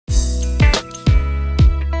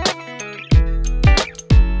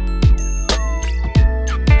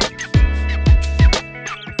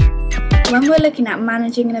looking at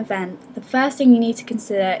managing an event, the first thing you need to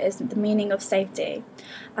consider is the meaning of safety,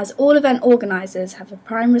 as all event organisers have a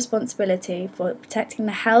prime responsibility for protecting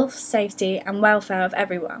the health, safety and welfare of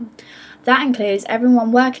everyone. That includes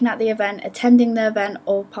everyone working at the event, attending the event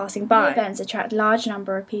or passing by. The events attract a large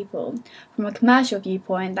number of people. From a commercial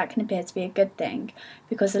viewpoint, that can appear to be a good thing,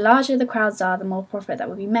 because the larger the crowds are, the more profit that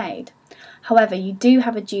will be made. However, you do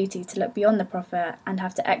have a duty to look beyond the profit and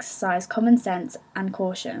have to exercise common sense and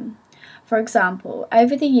caution. For example,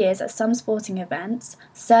 over the years at some sporting events,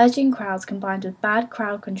 surging crowds combined with bad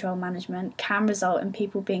crowd control management can result in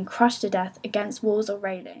people being crushed to death against walls or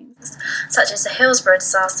railings, such as the Hillsborough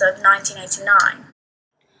disaster of 1989.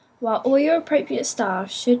 While all your appropriate staff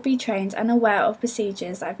should be trained and aware of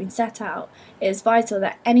procedures that have been set out, it is vital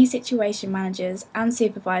that any situation managers and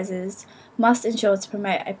supervisors must ensure to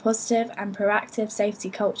promote a positive and proactive safety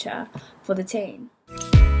culture for the team.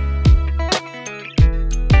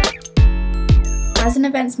 As an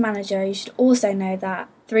events manager, you should also know that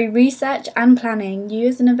through research and planning, you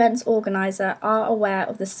as an events organiser are aware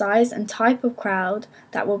of the size and type of crowd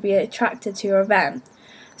that will be attracted to your event,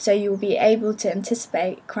 so you will be able to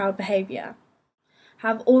anticipate crowd behaviour.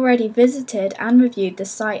 Have already visited and reviewed the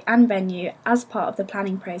site and venue as part of the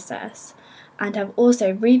planning process, and have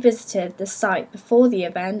also revisited the site before the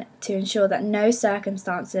event to ensure that no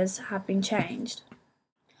circumstances have been changed.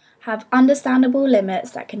 Have understandable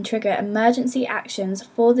limits that can trigger emergency actions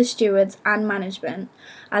for the stewards and management,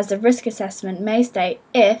 as the risk assessment may state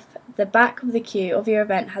if the back of the queue of your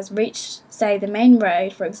event has reached, say, the main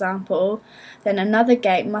road, for example, then another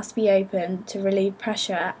gate must be opened to relieve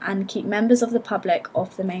pressure and keep members of the public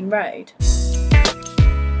off the main road.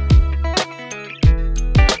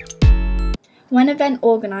 When event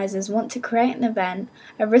organisers want to create an event,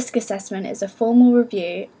 a risk assessment is a formal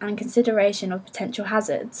review and consideration of potential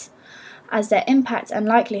hazards, as their impact and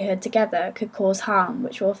likelihood together could cause harm,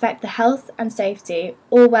 which will affect the health and safety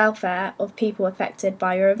or welfare of people affected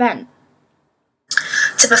by your event.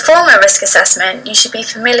 To perform a risk assessment, you should be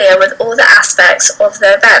familiar with all the aspects of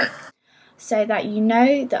the event, so that you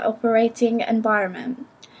know the operating environment.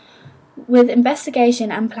 With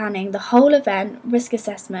investigation and planning, the whole event risk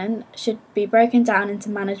assessment should be broken down into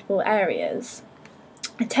manageable areas.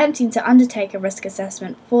 Attempting to undertake a risk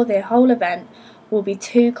assessment for the whole event will be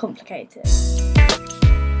too complicated.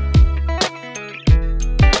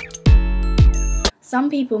 Some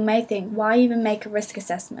people may think, why even make a risk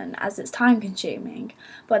assessment, as it's time consuming,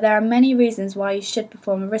 but there are many reasons why you should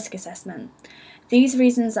perform a risk assessment. These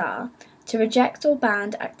reasons are to reject or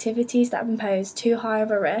ban activities that impose too high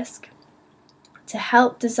of a risk, to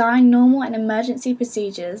help design normal and emergency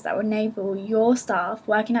procedures that will enable your staff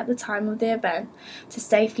working at the time of the event to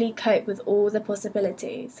safely cope with all the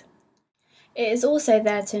possibilities. It is also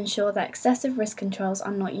there to ensure that excessive risk controls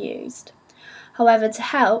are not used. However, to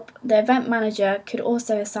help, the event manager could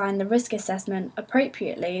also assign the risk assessment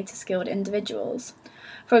appropriately to skilled individuals.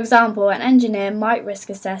 For example, an engineer might risk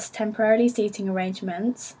assess temporary seating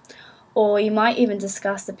arrangements, or you might even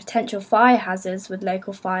discuss the potential fire hazards with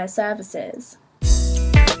local fire services.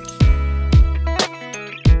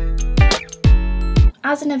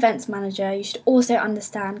 As an events manager, you should also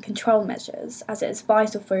understand control measures, as it is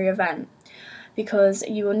vital for your event, because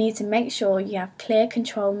you will need to make sure you have clear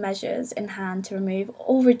control measures in hand to remove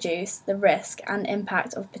or reduce the risk and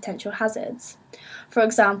impact of potential hazards. For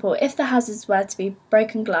example, if the hazards were to be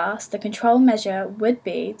broken glass, the control measure would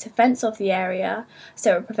be to fence off the area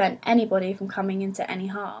so it would prevent anybody from coming into any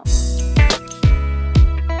harm.